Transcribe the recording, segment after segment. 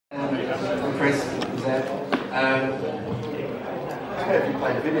I'm Chris, Zeb. I don't know if you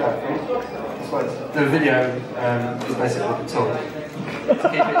played the video, I think. The video is basically the tool. To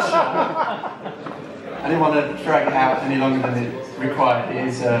keep it short. I didn't want to drag it out any longer than it required. It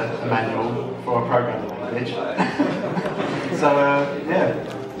is a manual for a programming language. So,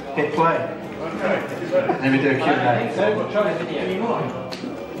 yeah, hit play. And then we do a Q&A.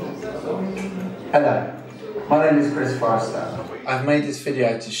 Hello, my name is Chris Forrester. I've made this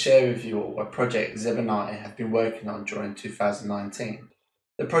video to share with you all a project Zeb and I have been working on during 2019.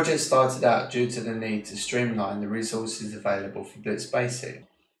 The project started out due to the need to streamline the resources available for Blitz Basic,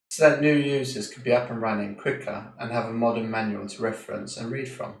 so that new users could be up and running quicker and have a modern manual to reference and read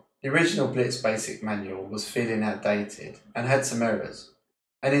from. The original Blitz Basic manual was feeling outdated and had some errors,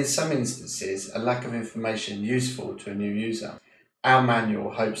 and in some instances a lack of information useful to a new user. Our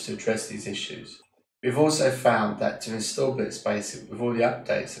manual hopes to address these issues. We've also found that to install Blitz Basic with all the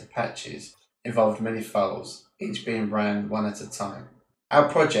updates and patches involved many files, each being ran one at a time. Our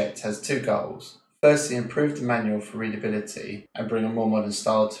project has two goals. Firstly, improve the manual for readability and bring a more modern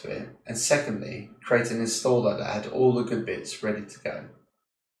style to it, and secondly, create an installer that had all the good bits ready to go.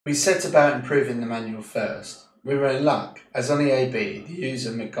 We set about improving the manual first. We were in luck, as on EAB, the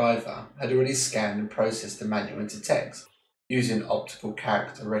user MacGyver had already scanned and processed the manual into text using optical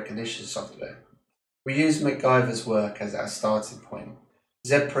character recognition software. We used MacGyver's work as our starting point.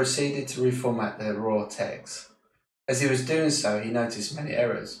 Zeb proceeded to reformat the raw text. As he was doing so, he noticed many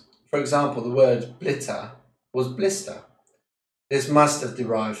errors. For example, the word blitter was blister. This must have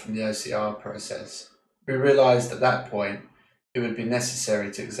derived from the OCR process. We realised at that point it would be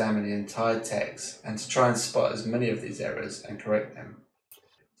necessary to examine the entire text and to try and spot as many of these errors and correct them.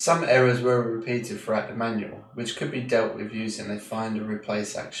 Some errors were repeated throughout the manual, which could be dealt with using a find and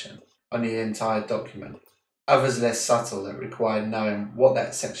replace action on the entire document. Others less subtle that required knowing what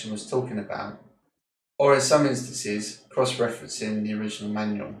that section was talking about, or in some instances, cross-referencing the original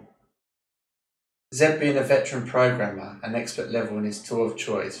manual. Zeb, being a veteran programmer and expert level in his tool of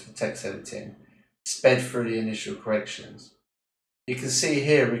choice for text editing, sped through the initial corrections. You can see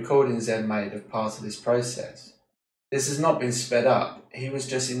here recordings Zeb made of part of this process. This has not been sped up, he was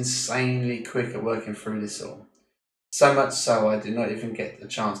just insanely quick at working through this all. So much so I did not even get the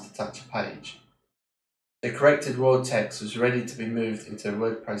chance to touch a page. The corrected raw text was ready to be moved into a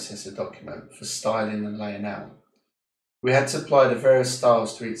word processor document for styling and laying out. We had to apply the various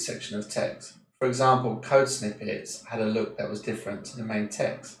styles to each section of text. For example, code snippets had a look that was different to the main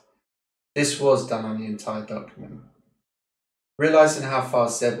text. This was done on the entire document. Realising how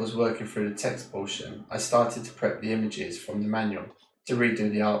fast Zeb was working through the text portion, I started to prep the images from the manual to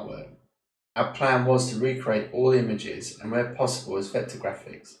redo the artwork. Our plan was to recreate all images and where possible as vector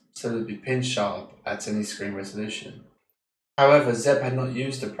graphics, so they would be pin sharp at any screen resolution. However, Zeb had not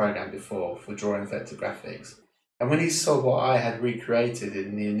used the program before for drawing vector graphics, and when he saw what I had recreated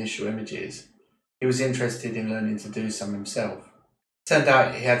in the initial images, he was interested in learning to do some himself. Turned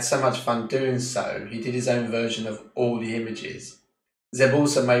out he had so much fun doing so, he did his own version of all the images. Zeb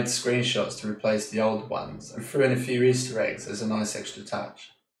also made screenshots to replace the old ones and threw in a few Easter eggs as a nice extra touch.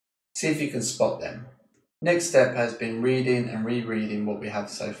 See if you can spot them. Next step has been reading and rereading what we have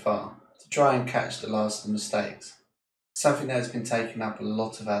so far, to try and catch the last of the mistakes, something that has been taking up a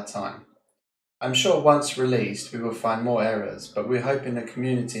lot of our time. I'm sure once released we will find more errors, but we're hoping the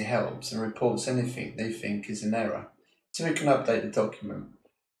community helps and reports anything they think is an error, so we can update the document.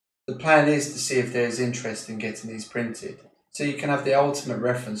 The plan is to see if there is interest in getting these printed, so you can have the ultimate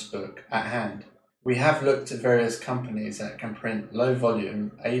reference book at hand. We have looked at various companies that can print low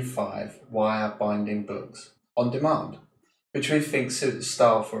volume A5 wire binding books on demand, which we think suit the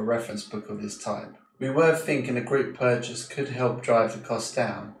style for a reference book of this type. We were thinking a group purchase could help drive the cost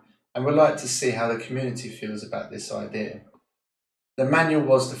down, and would like to see how the community feels about this idea. The manual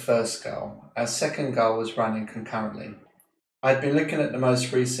was the first goal. Our second goal was running concurrently. I had been looking at the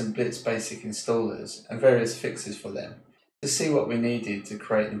most recent Blitz Basic installers and various fixes for them to see what we needed to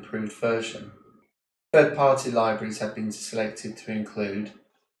create an improved version. Third-party libraries had been selected to include,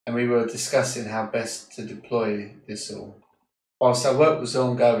 and we were discussing how best to deploy this all. Whilst our work was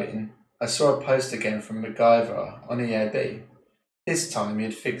ongoing, I saw a post again from MacGyver on EAB. This time he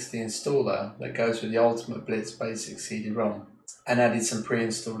had fixed the installer that goes with the ultimate Blitz Basic CD-ROM and added some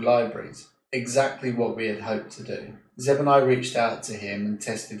pre-installed libraries, exactly what we had hoped to do. Zeb and I reached out to him and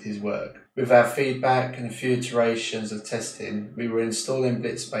tested his work. With our feedback and a few iterations of testing, we were installing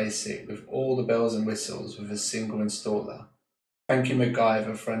Blitz Basic with all the bells and whistles with a single installer. Thank you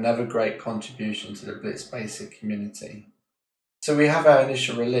MacGyver for another great contribution to the Blitz Basic community. So we have our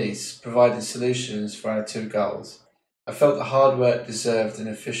initial release, providing solutions for our two goals. I felt the hard work deserved an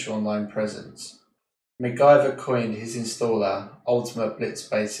official online presence. MacGyver coined his installer Ultimate Blitz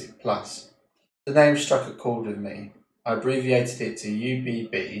Basic Plus. The name struck a chord with me. I abbreviated it to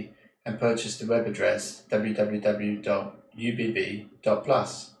UBB and purchased the web address www.ubb.plus.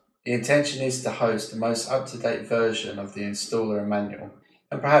 The intention is to host the most up-to-date version of the installer and manual,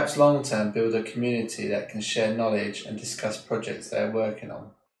 and perhaps long-term build a community that can share knowledge and discuss projects they are working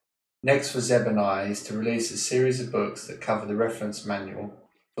on. Next for Zeb and I is to release a series of books that cover the reference manual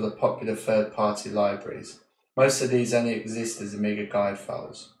for the popular third-party libraries. Most of these only exist as Amiga guide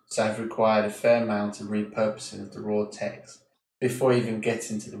files, so have required a fair amount of repurposing of the raw text before even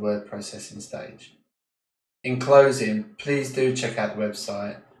getting to the word processing stage. In closing, please do check out the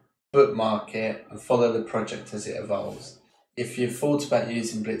website, bookmark it and follow the project as it evolves. If you've thought about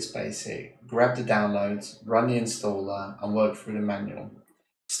using Blitz Basic, grab the downloads, run the installer and work through the manual.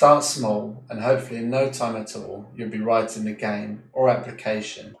 Start small and hopefully in no time at all you'll be writing the game or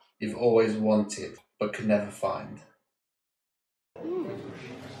application you've always wanted but could never find.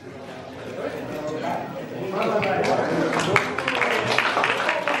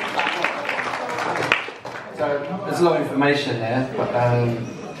 So there's a lot of information there, but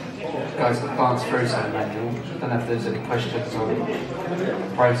guys can glance through some of the manual. I don't know if there's any questions on the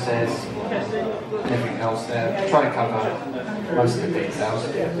process, anything else there. Try to cover most of the details.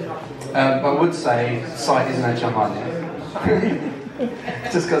 But I would say the site isn't actually online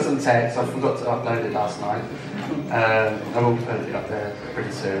yet. Just got some text, I forgot to upload it last night. I will put it up there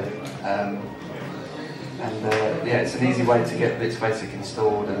pretty soon. Yeah, it's an easy way to get Blitz Basic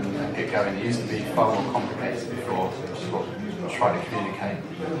installed and get going. It used to be far more complicated before, which is what we try to communicate.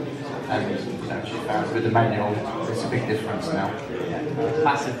 And she found with the manual, there's a big difference now.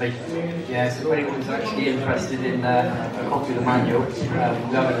 Massively. Yeah, so if anyone's actually interested in a copy of the manual, we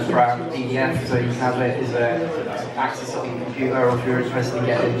have it as a PDF, so you can have it as access on your computer, or if you're interested in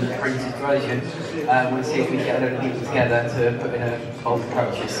getting the printed version, we'll see if we can get a load of people together to put in a bulk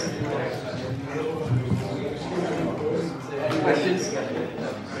purchase. Any questions?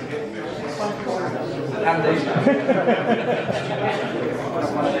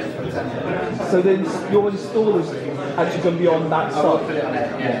 So then your installer's actually going to be on that site? I'll put it on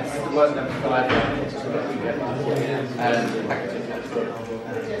it, yeah. The work that provided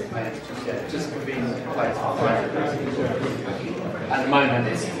just convenient place. At the moment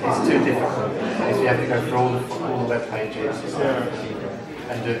it's too difficult. If you have to go through all the web pages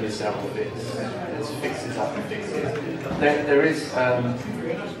and do it yourself, it's fixes up and fixes. There is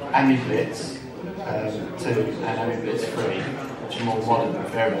AmiBlitz 2 and AmiBlitz 3, which are more modern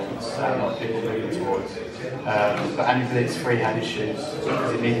variants that a lot of people are moving towards. But AmiBlitz 3 had issues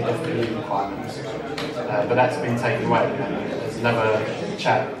because it needed FPU requirements, but that's been taken away. There's another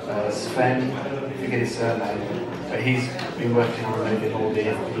chap, Sven, I forget his surname, but he's been working on removing all the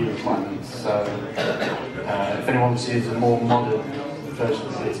FPU requirements. So if anyone wants to use a more modern version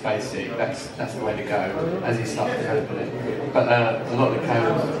of Blitz Basic, that's the way to go as you start developing it. But a lot of the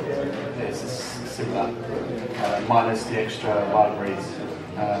code is similar, minus the extra libraries.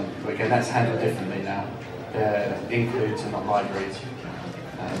 But again, that's handled differently now. They're includes and not libraries.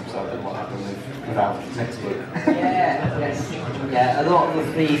 So I don't know what happened with our next book. Yeah, a lot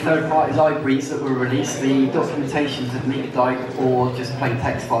of the third-party libraries that were released, the documentations of MediaDyke or just plain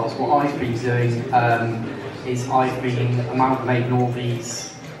text files. What I've been doing is I've been amalgamating all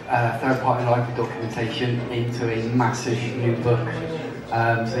these third-party library documentation into a massive new book.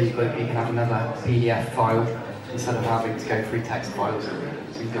 So you can have another PDF file instead of having to go through text files. So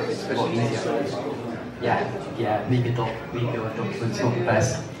it's a lot easier. Yeah, Amiga documents not the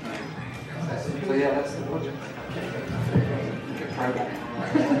best. So yeah, that's the project. Good program.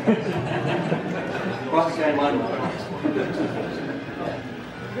 What's going on?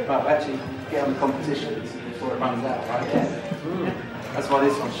 Right, actually get on the competitions before it runs out, right? Yeah. That's why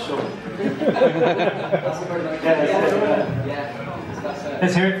this one's short. That's a very nice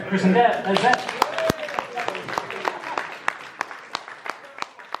Let's hear it for Chris and Deb.